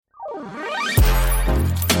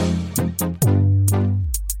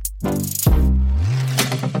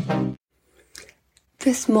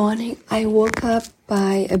This morning I woke up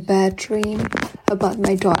by a bad dream about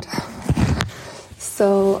my daughter.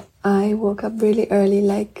 So I woke up really early,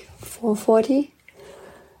 like 4:40.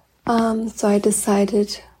 So I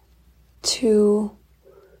decided to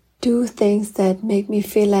do things that make me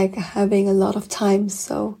feel like having a lot of time.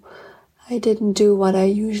 So I didn't do what I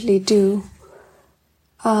usually do.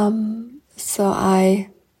 So I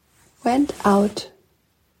went out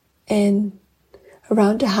and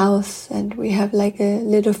around the house, and we have like a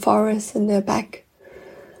little forest in the back,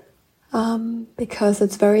 because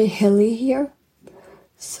it's very hilly here.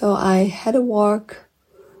 So I had a walk,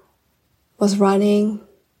 was running,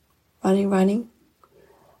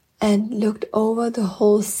 and looked over the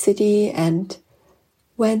whole city and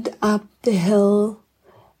went up the hill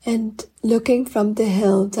and looking from the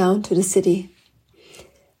hill down to the city,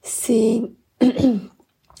 seeing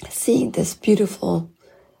this beautiful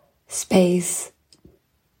space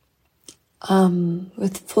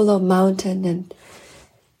with full of mountain, and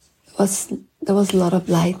there was a lot of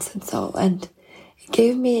lights and it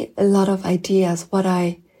gave me a lot of ideas what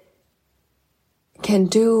I can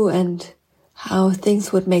do and how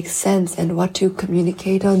things would make sense and what to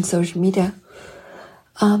communicate on social media.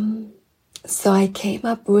 So I came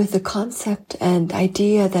up with a concept and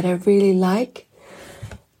idea that I really like,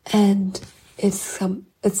 and it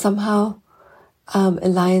somehow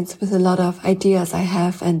aligns with a lot of ideas I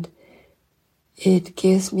have, and it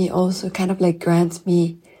gives me also kind of like grants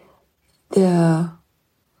me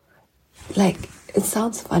it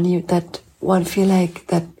sounds funny that one feel like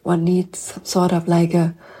that one needs some sort of like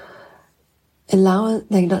a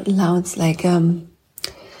allowance,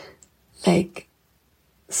 like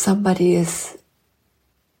somebody is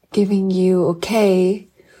giving you okay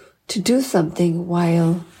to do something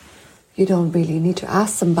while you don't really need to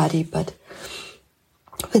ask somebody. But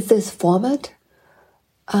with this format,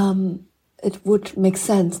 it would make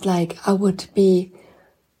sense. Like I would be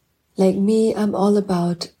like me, I'm all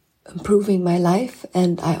about improving my life,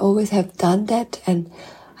 and I always have done that, and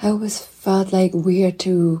I always felt like weird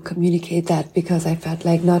to communicate that because I felt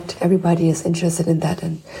like not everybody is interested in that,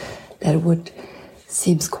 and that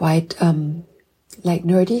seems quite like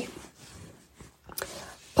nerdy.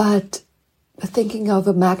 But thinking of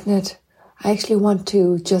a magnet, I actually want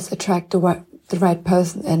to just attract the right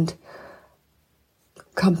person and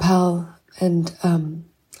compel, and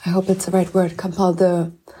I hope it's the right word, compel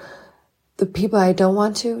the people I don't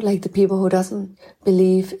want to, like the people who doesn't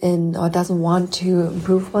believe in or doesn't want to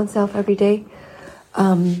improve oneself every day.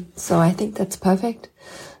 So I think that's perfect.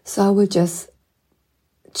 So I would just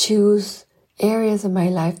choose areas in my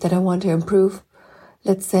life that I want to improve.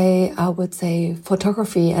 Let's say I would say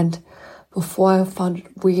photography, and before I found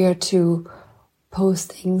it weird to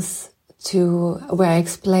post things where I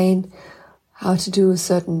explain how to do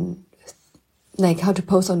certain, like how to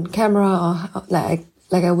post on camera, or like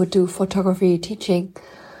I would do photography teaching,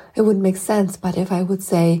 it wouldn't make sense. But if I would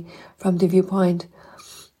say from the viewpoint,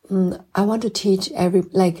 I want to teach I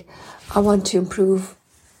want to improve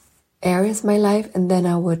areas in my life, and then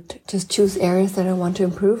I would just choose areas that I want to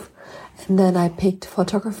improve. And then I picked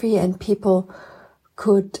photography, and people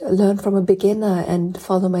could learn from a beginner and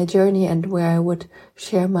follow my journey, and where I would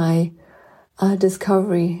share my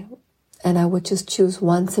discovery. And I would just choose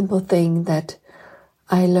one simple thing that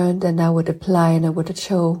I learned, and I would apply, and I would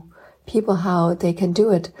show people how they can do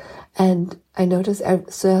it. And I noticed there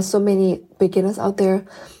are so many beginners out there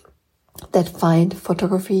that find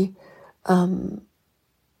photography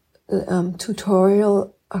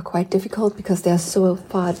tutorial are quite difficult because they're so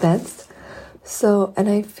far advanced. So, and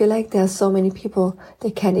I feel like there are so many people,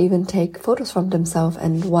 they can't even take photos from themselves,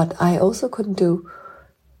 and what I also couldn't do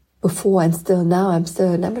before, and still now I'm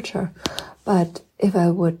still an amateur. But if I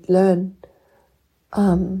would learn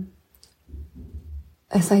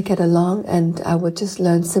as I get along, and I would just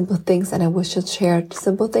learn simple things, and I would just share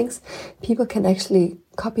simple things, people can actually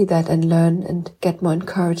copy that and learn and get more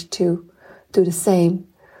encouraged to do the same.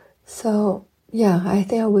 So yeah, I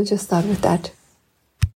think I will just start with that.